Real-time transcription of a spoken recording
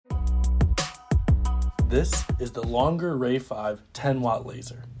This is the Longer Ray 5 10-watt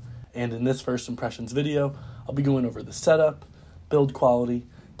laser, and in this first impressions video, I'll be going over the setup, build quality,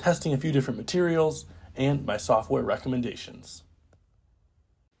 testing a few different materials, and my software recommendations.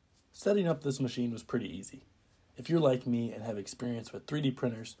 Setting up this machine was pretty easy. If you're like me and have experience with 3D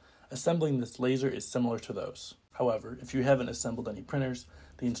printers, assembling this laser is similar to those. However, if you haven't assembled any printers,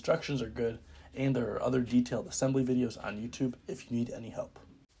 the instructions are good, and there are other detailed assembly videos on YouTube if you need any help.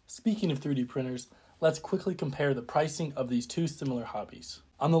 Speaking of 3D printers, let's quickly compare the pricing of these two similar hobbies.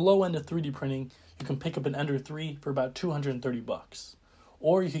 On the low end of 3D printing, you can pick up an Ender 3 for about $230.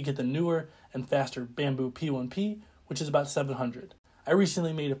 Or you could get the newer and faster Bamboo P1P, which is about $700. I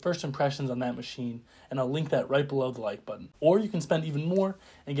recently made a first impressions on that machine, and I'll link that right below the like button. Or you can spend even more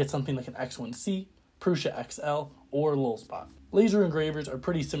and get something like an X1C, Prusa XL, or Lulspot. Laser engravers are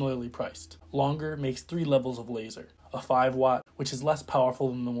pretty similarly priced. Longer makes 3 levels of laser. A 5-watt, which is less powerful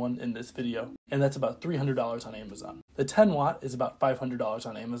than the one in this video, and that's about $300 on Amazon. The 10-watt is about $500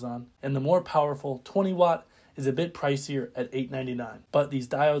 on Amazon, and the more powerful 20-watt is a bit pricier at $899. But these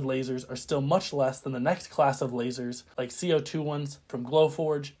diode lasers are still much less than the next class of lasers, like CO2 ones from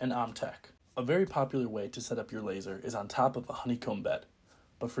Glowforge and Omtech. A very popular way to set up your laser is on top of a honeycomb bed.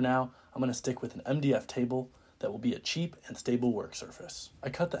 But for now, I'm going to stick with an MDF table that will be a cheap and stable work surface. I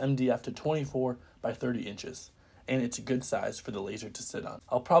cut the MDF to 24 by 30 inches. And it's a good size for the laser to sit on.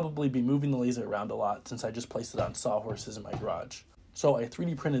 I'll probably be moving the laser around a lot since I just placed it on sawhorses in my garage. So I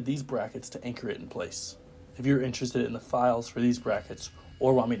 3D printed these brackets to anchor it in place. If you're interested in the files for these brackets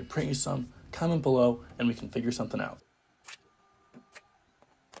or want me to print you some, comment below and we can figure something out.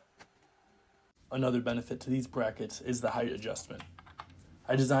 Another benefit to these brackets is the height adjustment.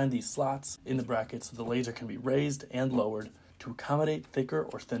 I designed these slots in the brackets so the laser can be raised and lowered to accommodate thicker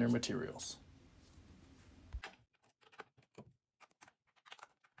or thinner materials.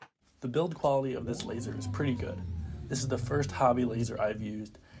 The build quality of this laser is pretty good. This is the first hobby laser I've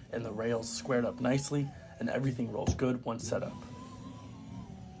used, and the rails squared up nicely and everything rolls good once set up.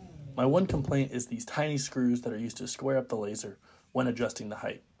 My one complaint is these tiny screws that are used to square up the laser when adjusting the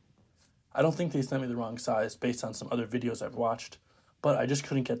height. I don't think they sent me the wrong size based on some other videos I've watched, but I just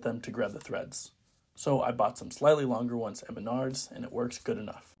couldn't get them to grab the threads. So I bought some slightly longer ones at Menards and it works good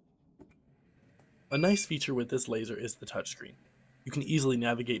enough. A nice feature with this laser is the touchscreen. You can easily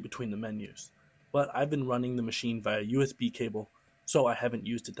navigate between the menus, but I've been running the machine via USB cable, so I haven't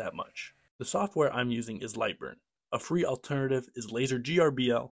used it that much. The software I'm using is Lightburn. A free alternative is Laser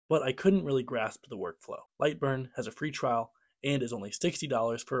GRBL, but I couldn't really grasp the workflow. Lightburn has a free trial and is only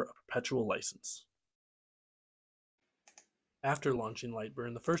 $60 for a perpetual license. After launching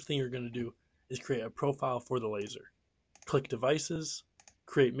Lightburn, the first thing you're going to do is create a profile for the laser. Click Devices,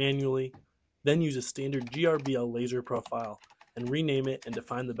 Create Manually, then use a standard GRBL laser profile and rename it and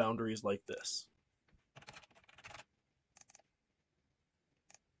define the boundaries like this.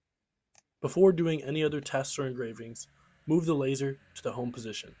 Before doing any other tests or engravings, move the laser to the home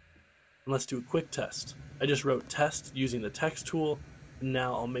position. And let's do a quick test. I just wrote test using the text tool, and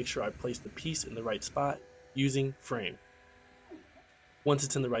now I'll make sure I place the piece in the right spot using frame. Once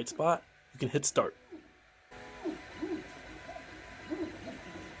it's in the right spot, you can hit start.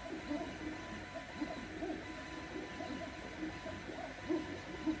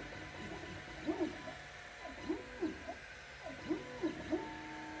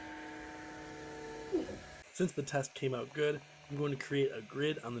 Since the test came out good, I'm going to create a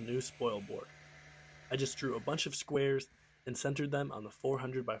grid on the new spoil board. I just drew a bunch of squares and centered them on the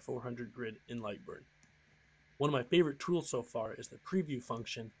 400 by 400 grid in Lightburn. One of my favorite tools so far is the preview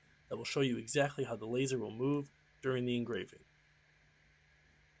function that will show you exactly how the laser will move during the engraving.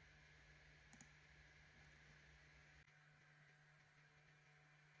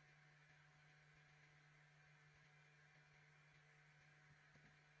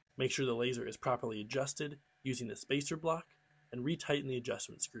 Make sure the laser is properly adjusted using the spacer block and retighten the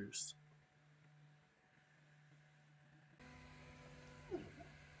adjustment screws.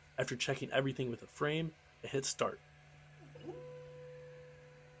 After checking everything with a frame, I hit start.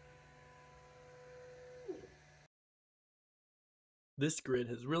 This grid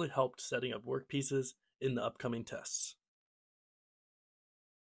has really helped setting up workpieces in the upcoming tests.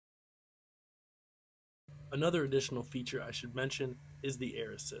 Another additional feature I should mention is the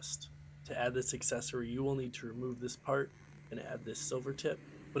air assist. To add this accessory, you will need to remove this part and add this silver tip,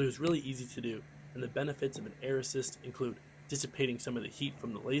 but it was really easy to do, and the benefits of an air assist include dissipating some of the heat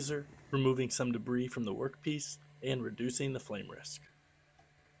from the laser, removing some debris from the workpiece, and reducing the flame risk.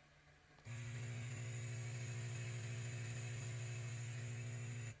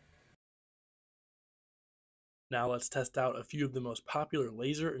 Now let's test out a few of the most popular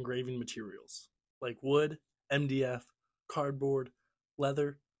laser engraving materials. like wood, MDF, cardboard,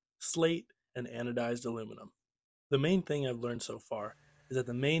 leather, slate, and anodized aluminum. The main thing I've learned so far is that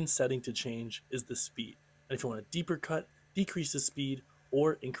the main setting to change is the speed, and if you want a deeper cut, decrease the speed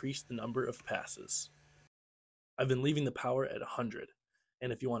or increase the number of passes. I've been leaving the power at 100,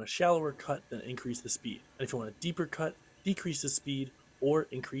 and if you want a shallower cut, then increase the speed, and if you want a deeper cut, decrease the speed or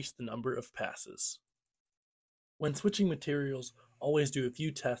increase the number of passes. When switching materials, always do a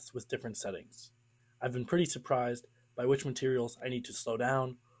few tests with different settings. I've been pretty surprised by which materials I need to slow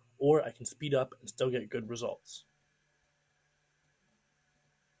down, or I can speed up and still get good results.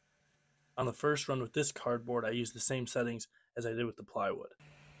 On the first run with this cardboard, I used the same settings as I did with the plywood,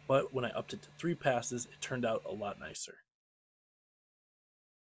 but when I upped it to 3 passes, it turned out a lot nicer.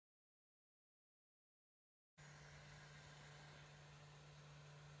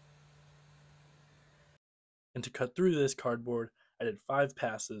 And to cut through this cardboard, I did 5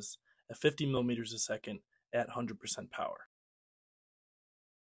 passes at 50 millimeters a second at 100% power.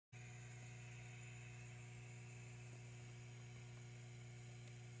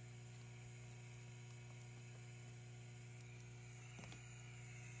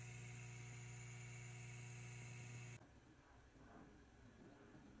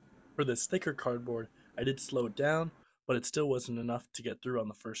 For this thicker cardboard, I did slow it down, but it still wasn't enough to get through on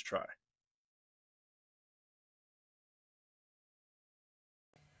the first try.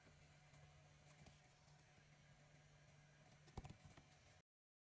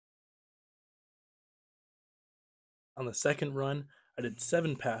 On the second run, I did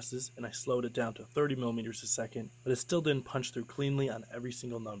 7 passes and I slowed it down to 30 millimeters a second, but it still didn't punch through cleanly on every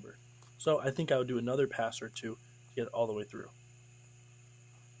single number. So I think I would do another pass or two to get it all the way through.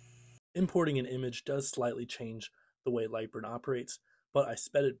 Importing an image does slightly change the way Lightburn operates, but I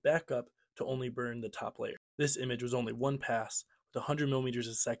sped it back up to only burn the top layer. This image was only 1 pass with 100 millimeters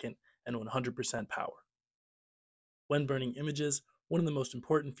a second and 100% power. When burning images, one of the most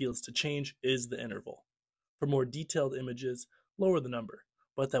important fields to change is the interval. For more detailed images, lower the number,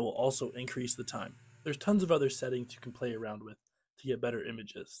 but that will also increase the time. There's tons of other settings you can play around with to get better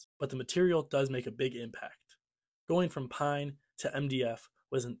images, but the material does make a big impact. Going from pine to MDF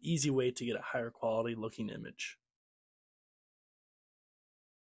was an easy way to get a higher quality looking image.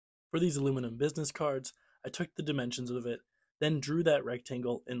 For these aluminum business cards, I took the dimensions of it, then drew that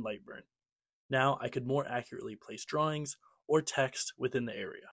rectangle in Lightburn. Now I could more accurately place drawings or text within the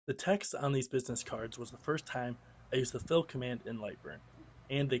area. The text on these business cards was the first time I used the fill command in Lightburn,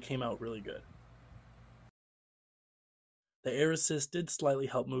 and they came out really good. The air assist did slightly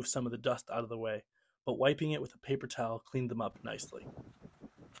help move some of the dust out of the way, but wiping it with a paper towel cleaned them up nicely.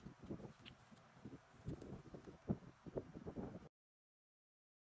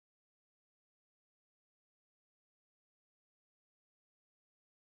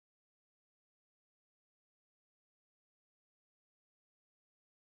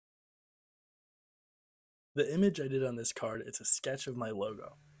 The image I did on this card is a sketch of my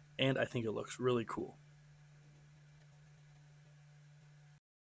logo, and I think it looks really cool.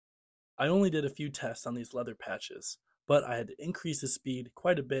 I only did a few tests on these leather patches, but I had to increase the speed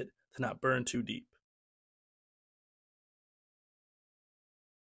quite a bit to not burn too deep.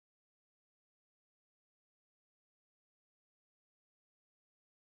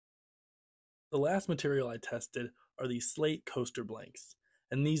 The last material I tested are these slate coaster blanks,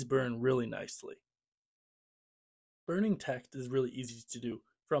 and these burn really nicely. Burning text is really easy to do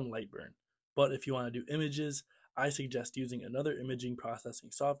from Lightburn, but if you want to do images, I suggest using another imaging processing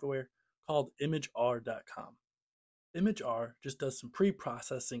software called ImageR.com. ImageR just does some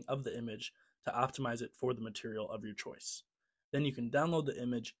pre-processing of the image to optimize it for the material of your choice. Then you can download the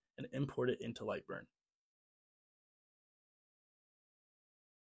image and import it into Lightburn.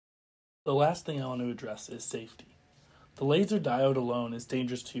 The last thing I want to address is safety. The laser diode alone is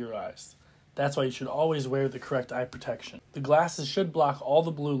dangerous to your eyes. That's why you should always wear the correct eye protection. The glasses should block all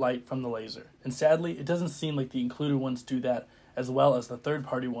the blue light from the laser, and sadly, it doesn't seem like the included ones do that, as well as the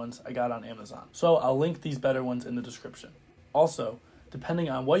third-party ones I got on Amazon. So I'll link these better ones in the description. Also, depending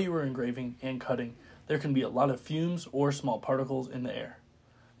on what you are engraving and cutting, there can be a lot of fumes or small particles in the air.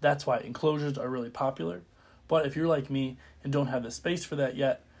 That's why enclosures are really popular, but if you're like me and don't have the space for that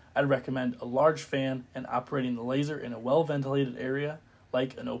yet, I'd recommend a large fan and operating the laser in a well-ventilated area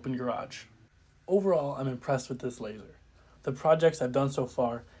like an open garage. Overall, I'm impressed with this laser. The projects I've done so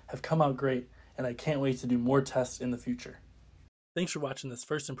far have come out great, and I can't wait to do more tests in the future. Thanks for watching this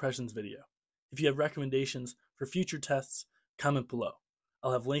first impressions video. If you have recommendations for future tests, comment below.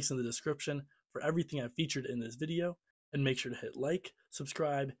 I'll have links in the description for everything I've featured in this video, and make sure to hit like,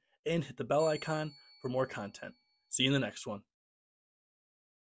 subscribe, and hit the bell icon for more content. See you in the next one.